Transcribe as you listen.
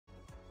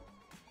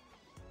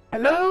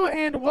Hello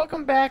and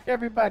welcome back,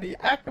 everybody.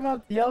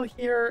 DL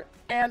here,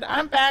 and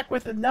I'm back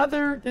with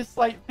another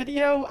Dislyte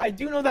video. I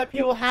do know that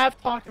people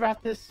have talked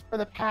about this for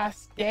the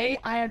past day.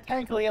 I am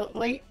technically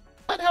late,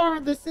 but however,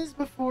 this is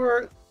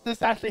before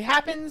this actually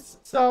happens,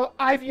 so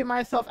I view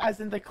myself as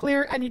in the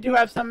clear, and you do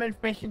have some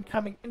information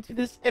coming into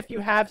this if you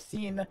have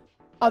seen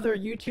other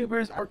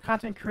YouTubers or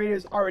content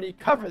creators already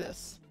cover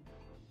this.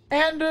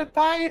 And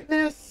by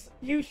this,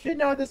 you should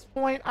know at this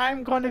point,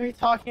 I'm going to be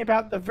talking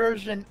about the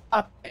version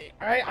update,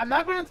 alright? I'm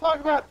not going to talk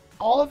about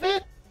all of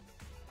it,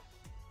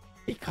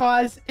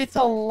 because it's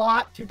a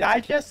lot to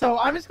digest, so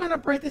I'm just going to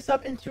break this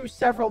up into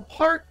several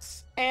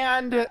parts,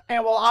 and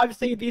well,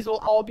 obviously, these will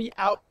all be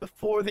out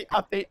before the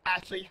update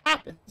actually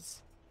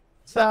happens.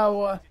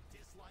 So,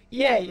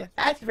 yay,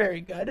 that's very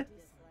good.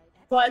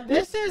 But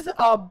this is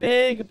a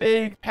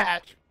big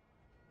patch.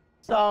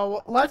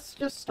 So, let's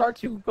just start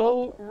to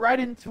go right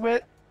into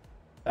it.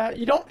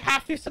 You don't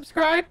have to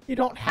subscribe, you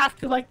don't have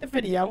to like the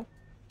video,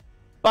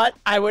 but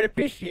I would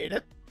appreciate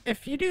it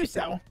if you do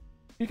so.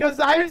 Because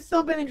I've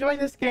still been enjoying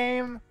this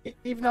game,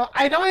 even though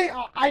I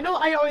know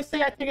I always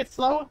say I think it's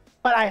slow,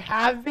 but I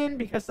have been,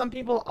 because some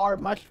people are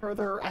much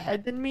further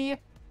ahead than me.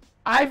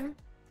 I've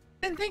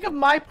been think of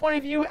my point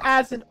of view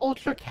as an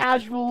ultra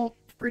casual,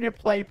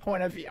 free-to-play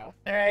point of view,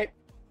 alright?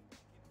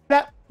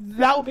 That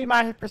will be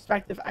my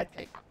perspective I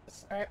take on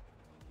this, alright?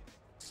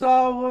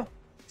 So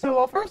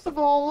well, first of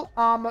all,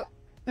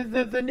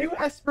 the new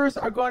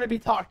espers are going to be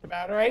talked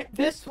about, alright?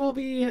 This will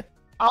be...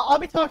 I'll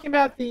be talking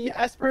about the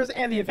espers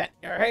and the event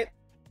here, alright?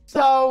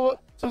 So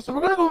we're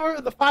going to go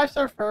over the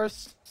 5-star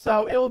first.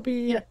 So it will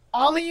be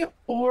Ozzie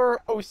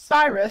or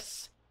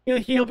Osiris.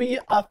 He'll be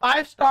a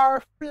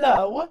 5-star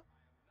flow.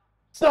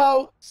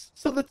 So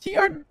the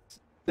tier...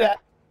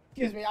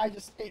 Excuse me, I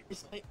just ate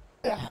recently.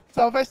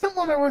 So if I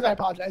stumble on my words, I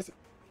apologize.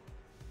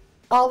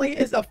 Ozzie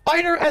is a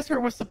fighter esper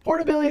with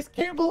support abilities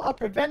capable of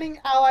preventing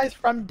allies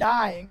from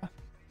dying.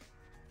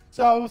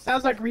 So,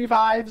 sounds like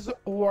revives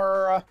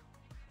or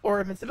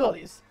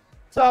invincibilities.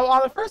 So,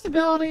 on the first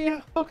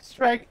ability, Hook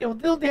Strike, it will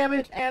deal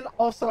damage and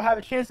also have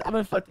a chance of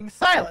inflicting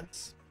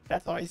silence.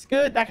 That's always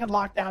good. That can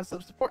lock down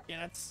some support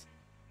units.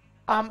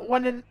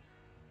 The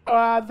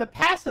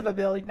passive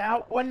ability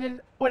now, when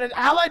an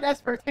allied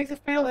esper takes a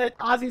fatal hit,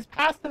 Ozzie's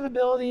passive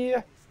ability,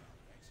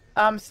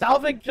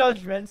 Salvic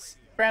Judgments,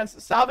 grants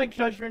Salvic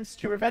Judgments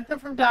to prevent them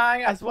from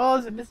dying, as well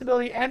as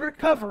invincibility and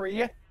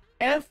recovery,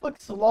 and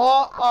inflicts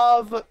Law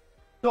of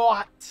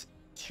Dot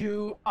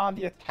to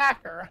the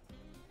attacker.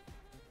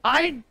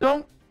 I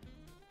don't...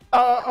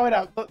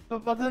 But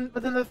then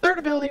the third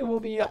ability will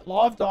be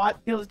Law of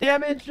Dot, deals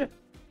damage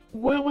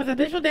with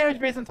additional damage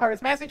based on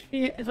target's max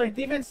HP, is like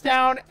defense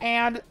down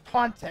and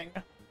taunting.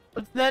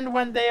 But then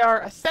when they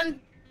are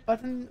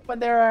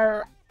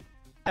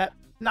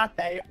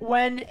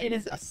when it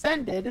is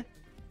ascended,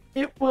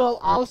 it will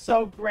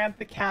also grant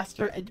the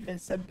caster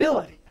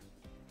invincibility.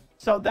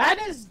 So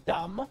that is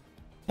dumb.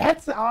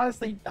 That's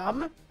honestly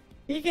dumb.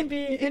 He can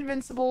be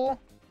invincible.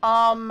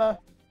 I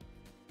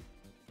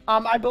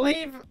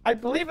believe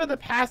that the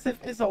passive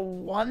is a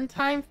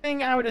one-time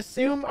thing, I would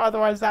assume,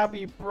 otherwise that would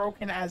be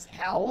broken as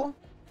hell.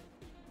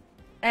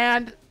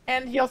 And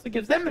he also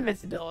gives them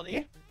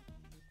invincibility.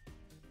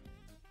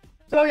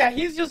 So yeah,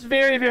 he's just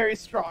very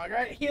strong,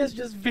 right? He is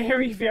just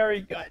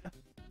very good.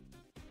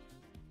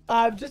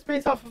 Just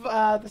based off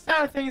of the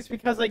sound of things,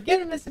 because like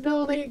giving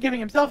invincibility, giving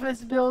himself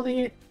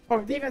invincibility,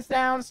 or defense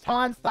downs,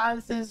 taunts,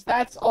 silences,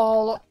 that's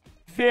all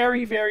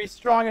very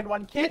strong in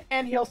one kit,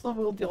 and he also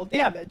will deal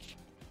damage.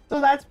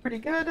 So that's pretty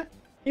good.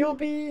 He'll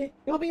be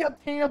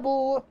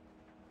obtainable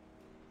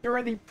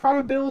during the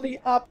probability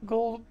up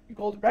gold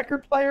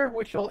record player,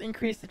 which will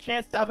increase the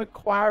chance of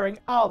acquiring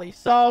Ozzie.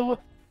 So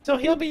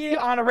he'll be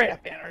on a rate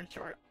up banner in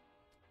short.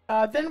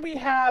 Then we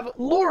have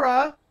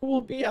Laura, who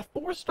will be a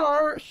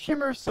 4-star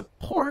shimmer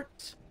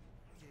support,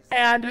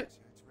 and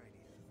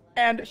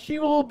she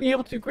will be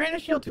able to grant a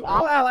shield to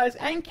all allies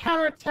and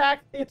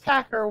counterattack the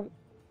attacker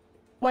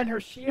when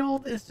her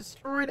shield is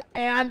destroyed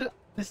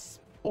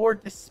or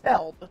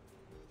dispelled.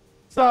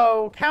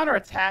 So,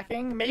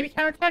 counterattacking, maybe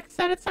counterattack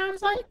set, it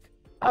sounds like.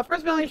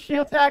 First ability,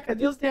 shield attack, that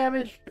deals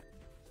damage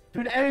to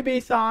an enemy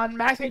based on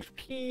max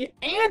HP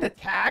and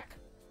attack,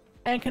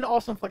 and can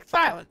also inflict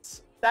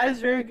silence. That is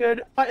very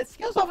good, but it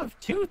scales off of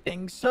 2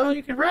 things. So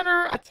you can run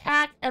her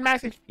attack and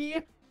max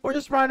HP, or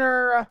just run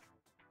her.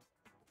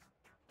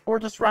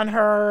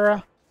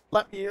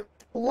 Let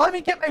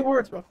me get my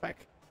words real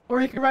quick.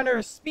 Or you can run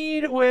her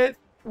speed with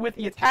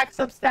the attack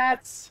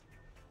substats,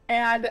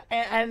 and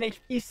an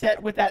HP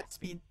set with that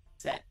speed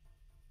set,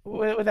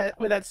 with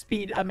that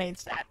speed main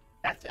stat.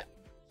 That's it.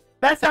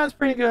 That sounds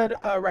pretty good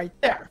right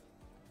there.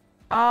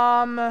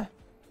 Then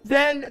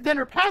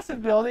her passive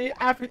ability,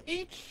 after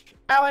each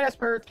allied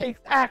esper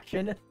takes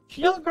action,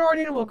 Shield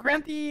Guardian will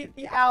grant the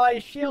ally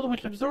shield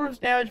which absorbs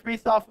damage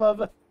based off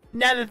of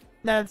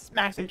Ned's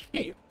max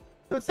HP.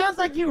 So it sounds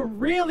like you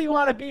really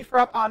want to beef her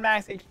up on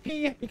max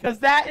HP, because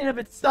that in of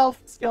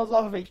itself scales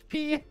off of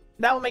HP.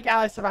 That will make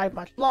allies survive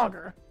much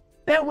longer.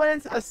 Then when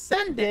it's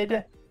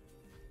ascended,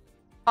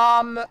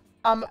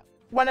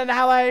 when an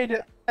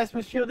allied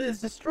Esper's shield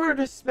is destroyed or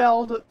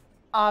dispelled,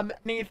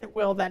 Nathan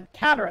will then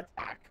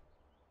counterattack.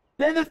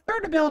 Then the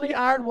third ability,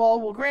 Iron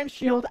Wall, will grant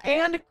shield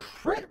and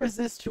crit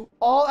resist to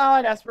all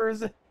allied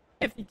Espers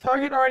if the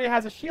target already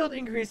has a shield,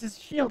 increases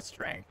shield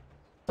strength.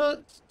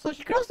 So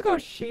she can also go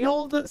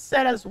shield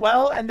set as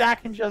well, and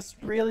that can just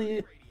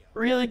really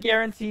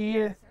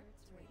guarantee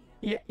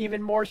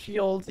even more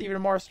shields, even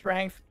more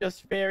strength,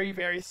 just very,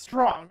 very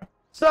strong.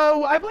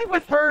 So I believe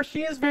with her,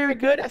 she is very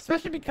good,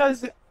 especially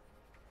because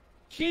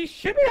she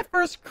should be at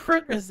first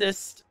crit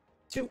resist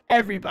to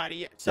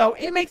everybody. So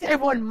it makes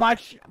everyone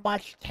much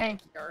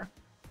tankier.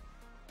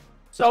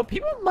 So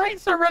people might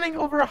start running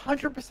over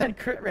 100%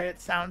 crit rate,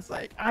 it sounds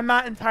like. I'm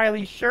not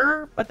entirely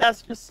sure, but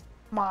that's just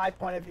my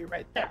point of view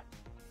right there.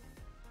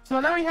 So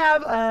now we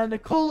have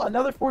Nicole,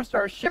 another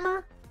 4-star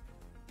Shimmer.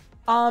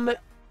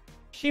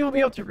 She will be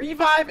able to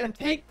revive and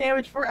take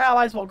damage for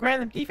allies while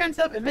granting them defense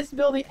up,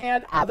 invincibility,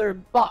 and other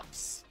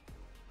buffs.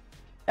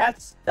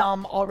 That's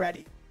dumb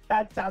already.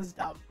 That sounds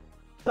dumb.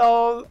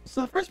 So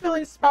the first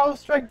ability, Spiral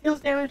Strike,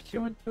 deals damage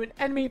to an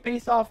enemy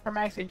based off her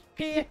max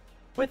HP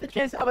with the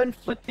chance of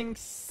inflicting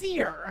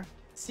Sear.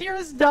 Sear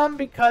is dumb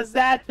because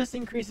that just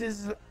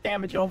increases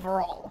damage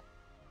overall.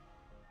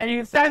 And you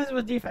can stack this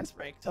with Defense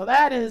Break. So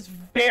that is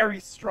very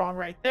strong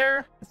right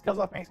there. This kills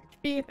off max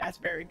HP. That's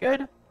very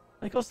good.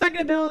 Nicole's second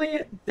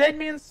ability, Dead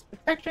Man's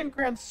Protection,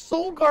 grants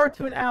Soul Guard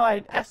to an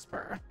allied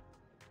Esper.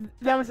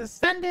 Then when it's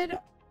ascended,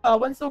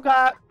 when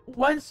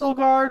Soul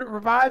Guard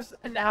revives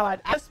an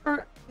allied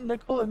Esper,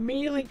 Nicole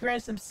immediately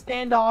grants them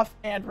Standoff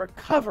and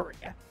Recovery.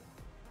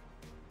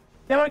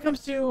 Then when it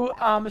comes to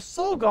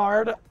Soul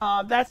Guard,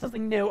 that's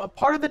something new. A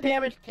part of the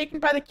damage taken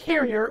by the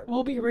carrier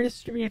will be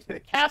redistributed to the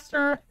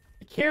caster.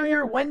 The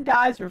carrier, when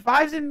dies,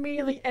 revives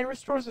immediately and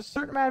restores a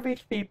certain amount of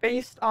HP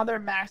based on their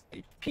max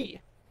HP.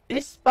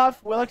 This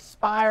buff will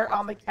expire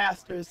on the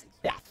caster's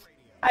death.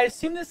 I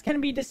assume this can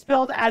be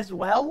dispelled as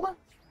well,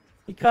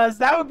 because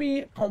that would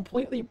be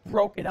completely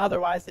broken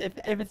otherwise if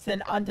it's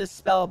an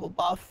undispellable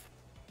buff.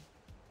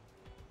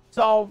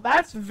 So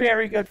that's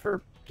very good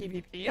for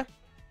PvP.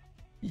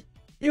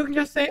 You can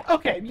just say,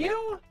 okay,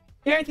 you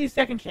guarantee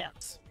second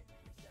chance.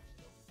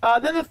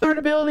 Then the third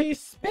ability,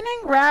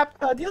 Spinning Wrap,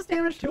 deals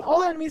damage to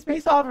all enemies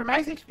based off of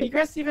max HP,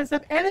 grants defense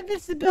up, and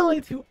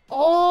invincibility to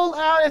all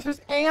allied Espers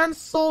and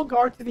Soul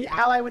Guard to the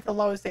ally with the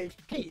lowest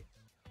HP.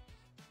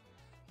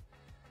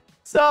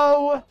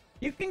 So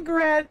you can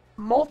grant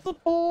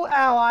multiple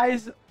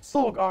allies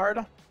Soul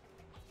Guard.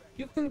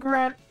 You can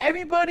grant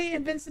everybody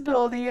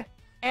invincibility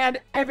and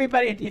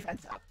everybody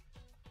defense up.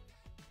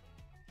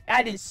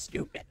 That is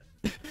stupid.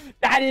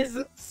 That is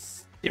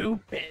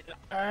stupid.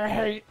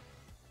 Alright.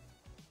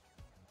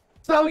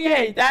 So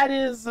yay, that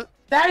is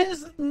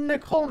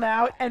Nicole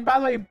now, and by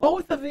the way,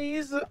 both of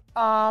these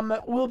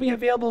will be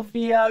available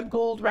via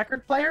Gold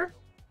Record Player.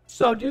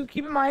 So do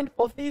keep in mind,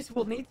 both of these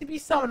will need to be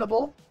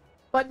summonable.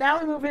 But now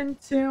we move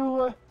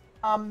into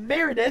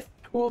Meredith,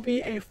 who will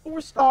be a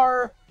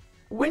 4-star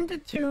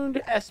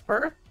wind-attuned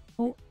Esper,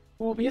 who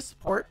will be a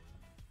support.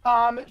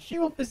 She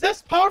will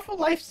possess powerful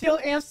lifesteal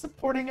and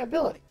supporting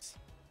abilities.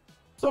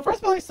 So first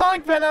ability,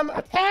 Sonic Venom,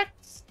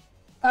 attacks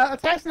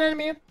an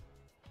enemy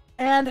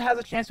and has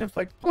a chance to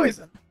inflict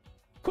poison.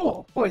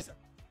 Cool, poison.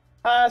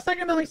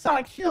 Second ability,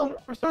 Sonic Shield,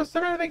 restores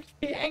 7 of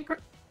HP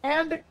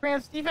and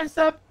grants defense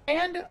up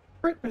and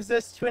crit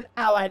resist to an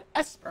allied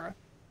Esper.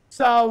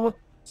 So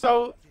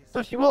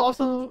she will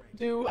also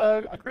do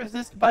a crit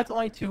resist, but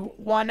only to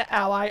one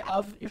ally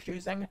of your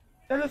choosing.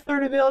 Then the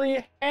third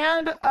ability,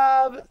 Hand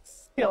of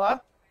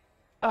Scylla,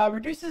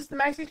 reduces the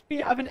max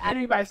HP of an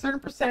enemy by a certain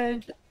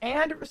percentage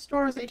and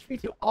restores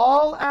HP to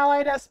all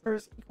allied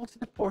Espers equal to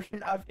the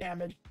portion of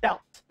damage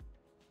dealt.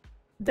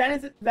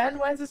 Then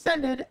when it's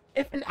ascended,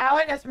 if an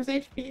allied Esper's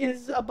HP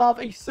is above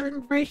a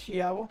certain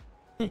ratio,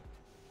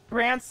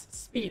 grants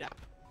speed up.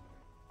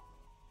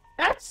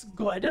 That's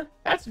good.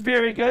 That's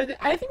very good.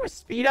 I think with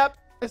speed up,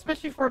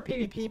 especially for a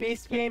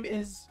PvP-based game,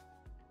 is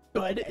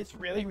good. It's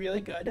really,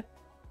 really good.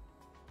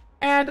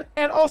 And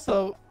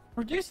also,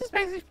 reduces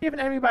max HP of an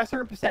enemy by a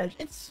certain percentage.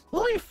 It's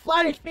fully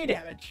flat HP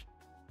damage.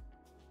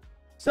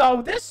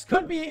 So this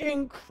could be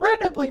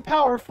incredibly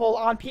powerful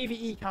on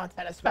PvE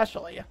content,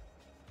 especially.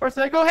 Or it's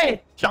like, oh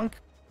hey, junk.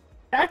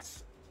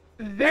 That's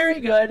very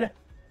good.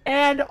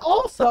 And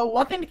also,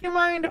 one thing to keep in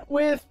mind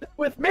with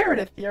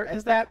Meredith here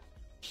is that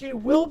she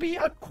will be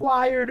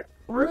acquired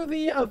through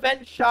the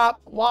event shop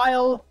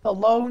while the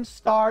Lone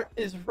Star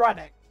is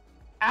running.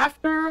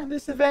 After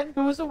this event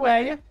goes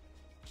away,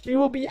 she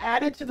will be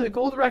added to the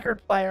Gold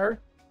Record Player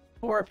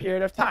for a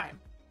period of time.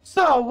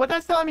 So, what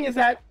that's telling me is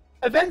that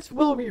events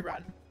will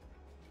rerun.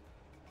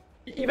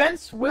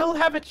 Events will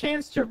have a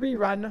chance to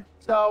rerun,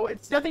 so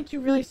it's nothing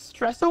to really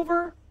stress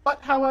over.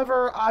 But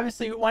however,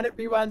 obviously when it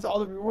reruns, all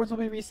the rewards will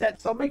be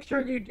reset, so make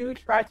sure you do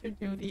try to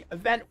do the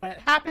event when it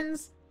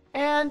happens.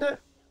 And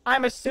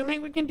I'm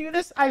assuming we can do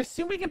this. I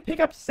assume we can pick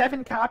up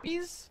 7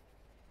 copies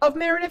of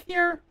Meredith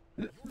here.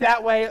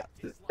 That way,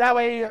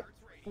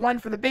 one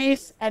for the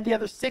base, and the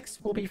other 6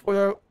 will be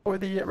for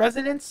the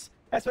residents.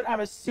 That's what I'm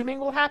assuming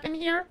will happen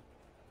here.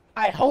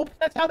 I hope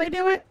that's how they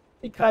do it.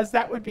 because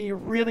that would be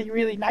really,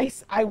 really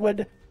nice. I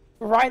would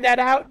grind that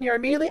out here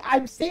immediately.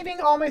 I'm saving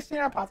all my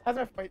stamina pots.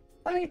 Wait,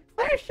 let me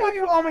show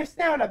you all my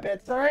stamina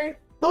bits, alright?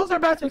 Those are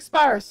about to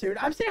expire soon.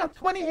 I'm sitting on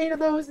 28 of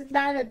those and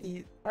 9 of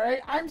these,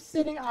 alright? I'm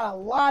sitting on a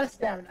lot of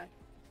stamina.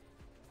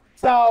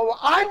 So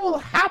I will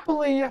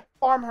happily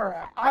farm her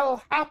out. I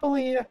will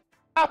happily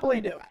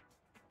do it.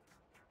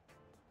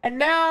 And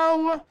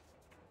now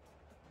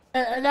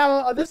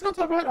this is going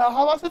to talk about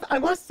Hollow stuff.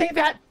 I'm going to save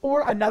that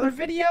for another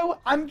video.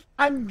 I'm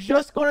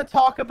just going to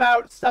talk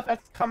about stuff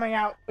that's coming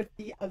out with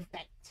the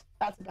event.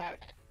 That's about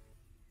it.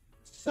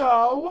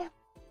 So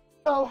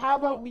how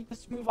about we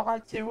just move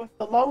on to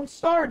the Lone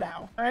Star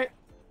now, right?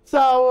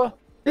 So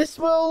this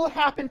will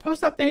happen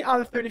post-update on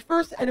the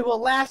 31st, and it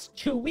will last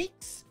 2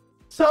 weeks.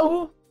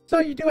 So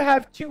you do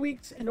have 2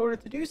 weeks in order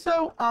to do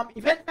so.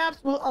 Event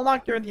maps will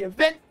unlock during the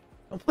event.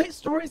 Complete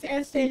stories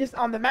and stages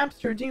on the maps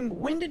to redeem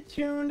Winded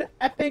Tuned,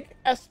 Epic,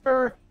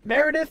 Esper,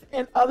 Meredith,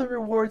 and other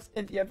rewards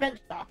in the event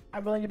shop.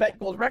 I'm willing to bet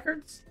gold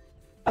records.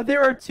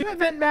 There are 2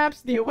 event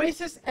maps, the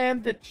Oasis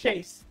and the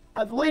Chase.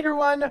 The later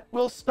one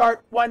will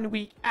start 1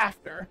 week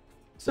after.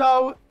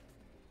 So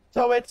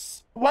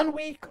it's 1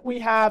 week we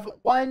have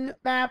 1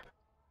 map,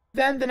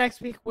 then the next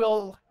week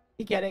we'll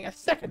be getting a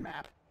 2nd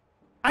map.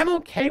 I'm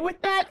okay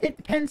with that. It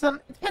depends on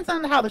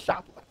how the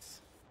shop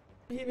looks.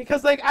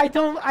 Because like I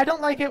don't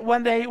like it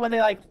when they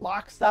like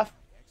lock stuff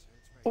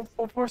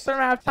for a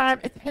certain amount of time.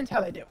 It depends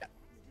how they do it.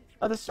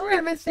 The story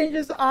event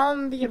stages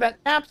on the event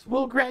maps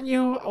will grant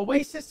you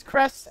Oasis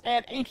crests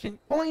and ancient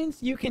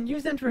coins. You can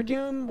use them to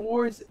redeem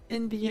rewards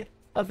in the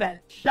event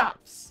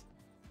shops.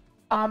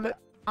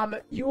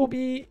 You will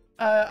be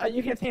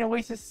you can obtain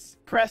Oasis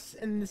crests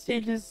in the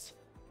stages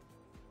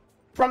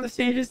from the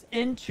stages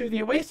into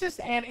the Oasis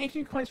and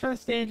ancient coins from the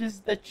stages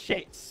the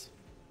Chase.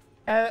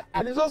 And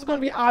there's also going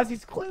to be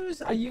Ozzie's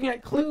clues. You can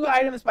get clue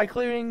items by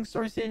clearing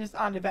story stages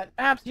on event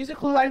maps. Use a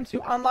clue item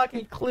to unlock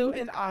a clue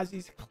in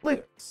Ozzie's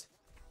clues.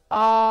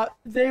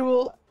 There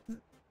will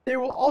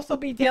also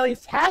be daily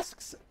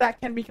tasks that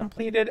can be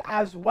completed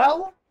as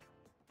well.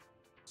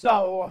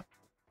 So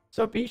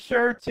be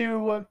sure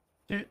to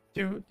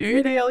do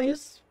your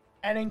dailies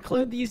and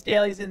include these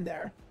dailies in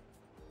there.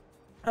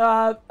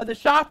 The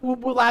shop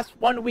will last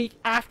 1 week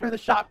after the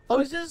shop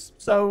closes.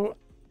 So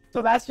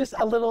that's just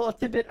a little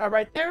tidbit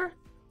right there.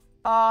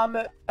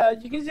 You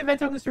can use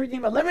event tokens to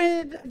redeem a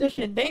limited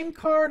edition name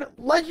card,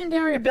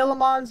 legendary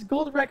Abilamons,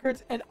 gold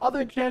records, and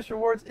other generous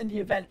rewards in the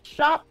event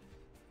shop.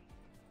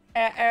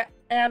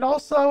 And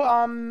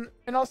also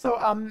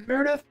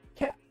Meredith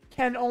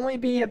can only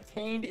be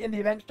obtained in the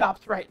event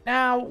shops right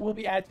now. Will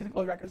be added to the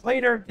gold records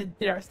later.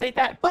 Did I state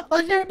that? But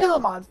legendary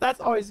Abilamons, that's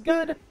always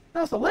good. And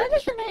also limited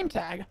edition name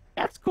tag.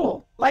 That's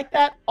cool. Like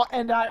that.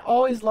 And I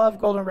always love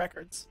golden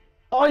records.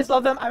 Always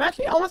love them. I'm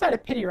actually almost out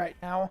of pity right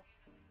now.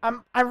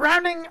 I'm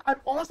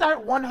almost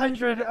at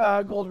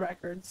 100 gold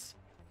records.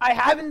 I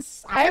haven't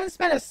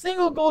spent a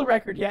single gold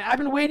record yet. I've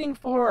been waiting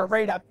for a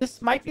raid up. This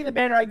might be the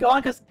banner I go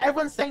on because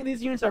everyone's saying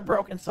these units are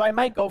broken, so I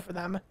might go for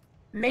them.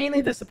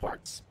 Mainly the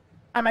supports.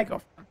 I might go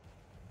for them.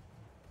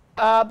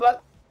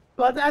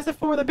 But as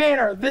for the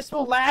banner, this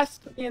will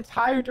last the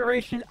entire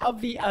duration of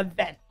the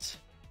event.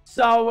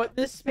 So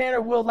this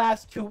banner will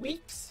last 2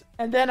 weeks,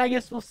 and then I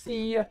guess we'll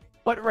see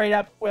what raid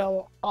up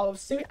will follow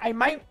suit. I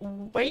might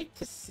wait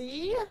to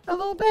see a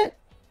little bit,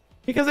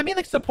 because I mean,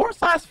 like,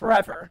 supports last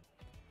forever.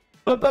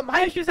 But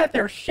my issue is that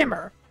they're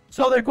shimmer,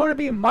 so they're going to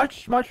be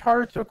much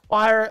harder to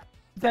acquire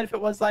than if it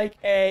was like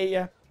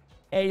a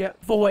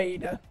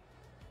void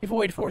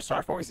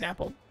 4-star, for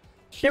example.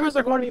 Shimmers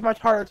are going to be much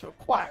harder to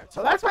acquire,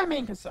 so that's my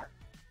main concern.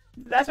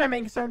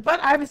 But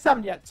I haven't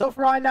summoned yet, so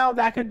for right now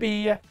that could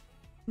be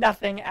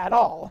nothing at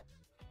all.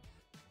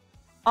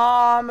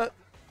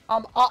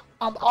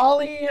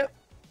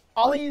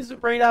 Ollie's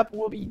rate up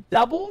will be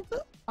doubled.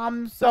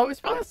 So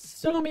it's probably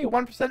still gonna be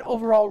 1%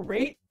 overall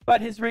rate,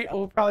 but his rate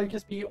will probably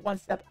just be 1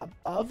 step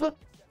above.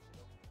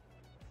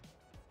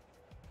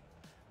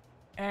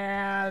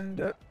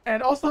 And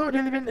also it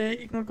didn't even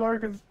the equal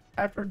gold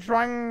after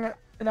drawing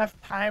enough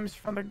times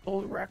from the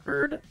gold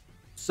record.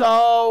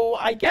 So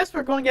I guess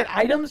we're going to get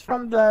items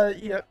from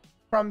the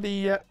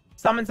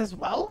summons as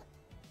well.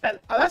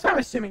 That's what I'm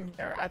assuming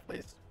here, at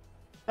least.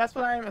 That's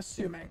what I'm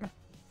assuming.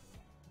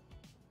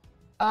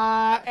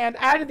 And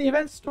added the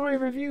event story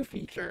review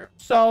feature.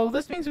 So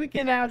this means we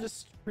can now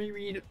just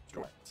reread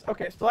stories.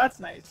 Okay, so that's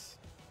nice.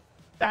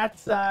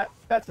 That's a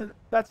nice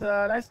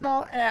and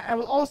all. And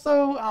we'll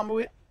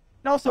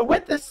also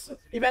with this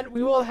event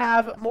we will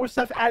have more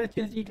stuff added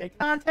to the DJ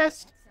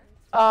contest,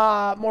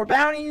 more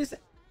bounties,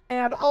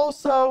 and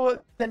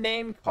also the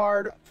name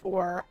card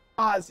for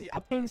Ozzie.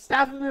 Obtain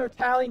Staff of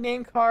Immortality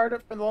name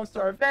card from the Lone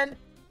Star event.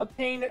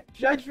 Obtain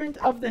Judgment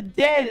of the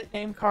Dead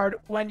name card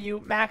when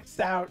you max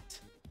out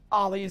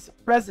Ollie's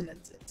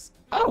resonances.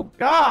 Oh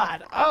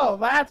god! Oh,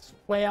 that's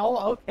well,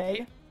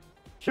 okay.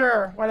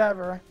 Sure,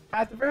 whatever.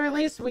 At the very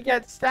least, we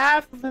get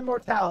Staff of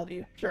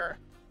Immortality. Sure.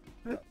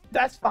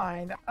 That's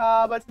fine.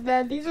 But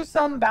then these are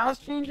some balance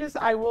changes.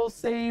 I will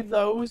save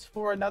those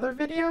for another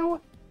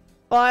video.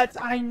 But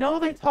I know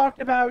they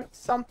talked about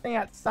something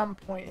at some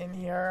point in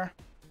here.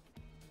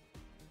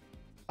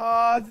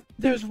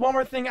 There's one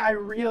more thing I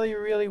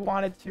really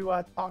wanted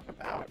to talk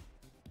about.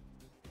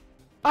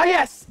 Oh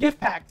yes,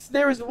 gift packs.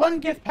 There is one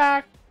gift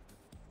pack.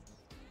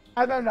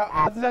 I don't know.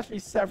 There's actually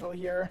several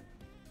here.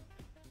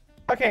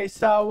 Okay,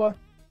 so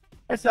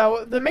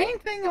the main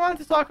thing I wanted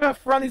to talk about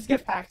for these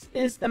gift packs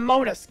is the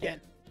Mona skin.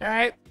 All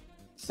right.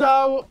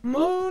 So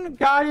Moon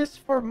Goddess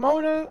for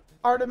Mona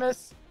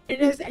Artemis.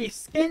 It is a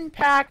skin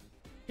pack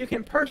you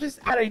can purchase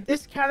at a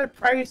discounted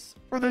price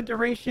for the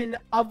duration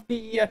of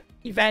the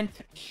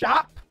event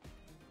shop.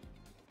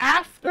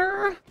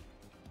 After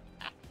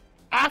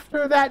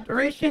that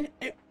duration,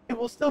 it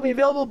will still be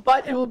available,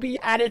 but it will be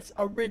at its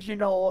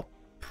original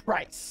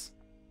price.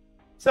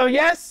 So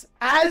yes,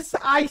 as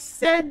I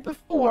said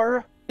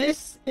before,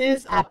 this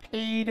is a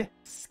paid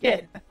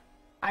skin.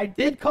 I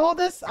did call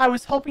this. I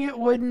was hoping it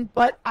wouldn't,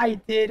 but I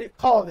did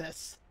call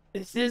this.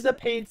 This is a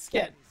paid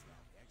skin.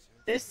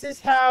 This is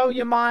how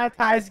you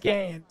monetize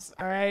games,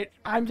 alright?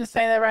 I'm just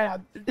saying that right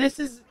now. This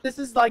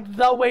is like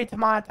the way to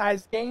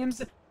monetize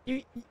games.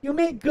 You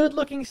make good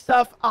looking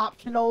stuff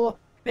optional,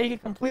 make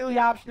it completely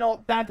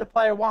optional, then if the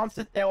player wants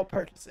it, they will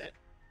purchase it.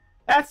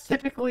 That's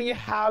typically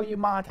how you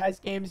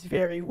monetize games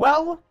very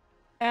well,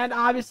 and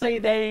obviously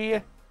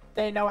they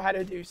know how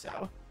to do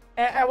so.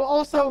 And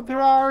also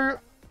there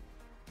are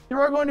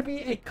going to be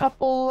a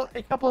couple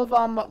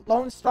of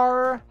Lone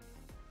Star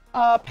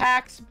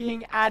packs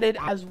being added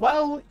as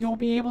well. You'll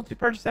be able to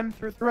purchase them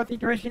throughout the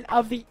duration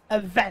of the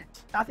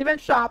event, not the event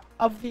shop,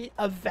 of the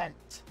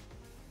event.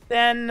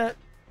 Then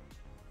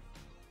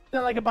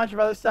like a bunch of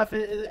other stuff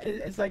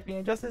is like being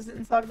adjusted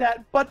and stuff like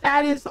that. But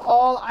that is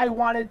all I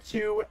wanted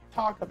to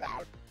talk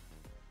about.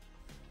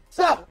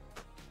 So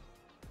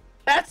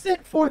that's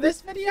it for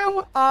this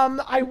video.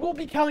 I will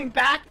be coming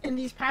back in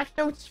these patch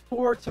notes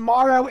for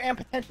tomorrow and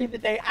potentially the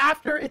day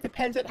after. It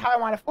depends on how I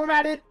want to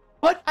format it.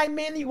 But I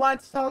mainly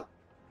want to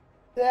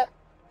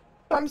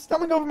I'm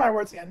stumbling over my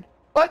words again.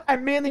 But I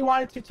mainly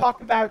wanted to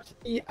talk about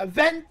the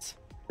event,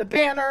 the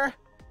banner,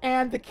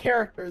 and the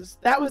characters.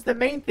 That was the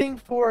main thing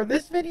for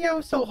this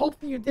video, so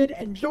hopefully you did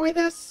enjoy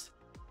this,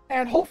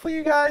 and hopefully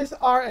you guys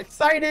are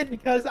excited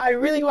because I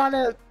really want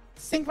to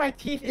sink my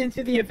teeth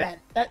into the event.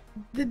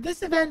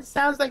 This event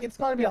sounds like it's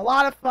going to be a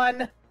lot of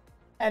fun,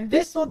 and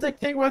this will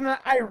dictate whether or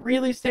not I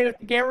really stay with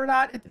the game or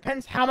not. It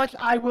depends how much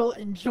I will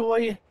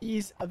enjoy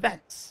these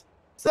events.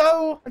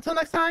 So until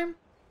next time,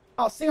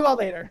 I'll see you all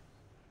later.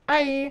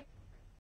 Bye!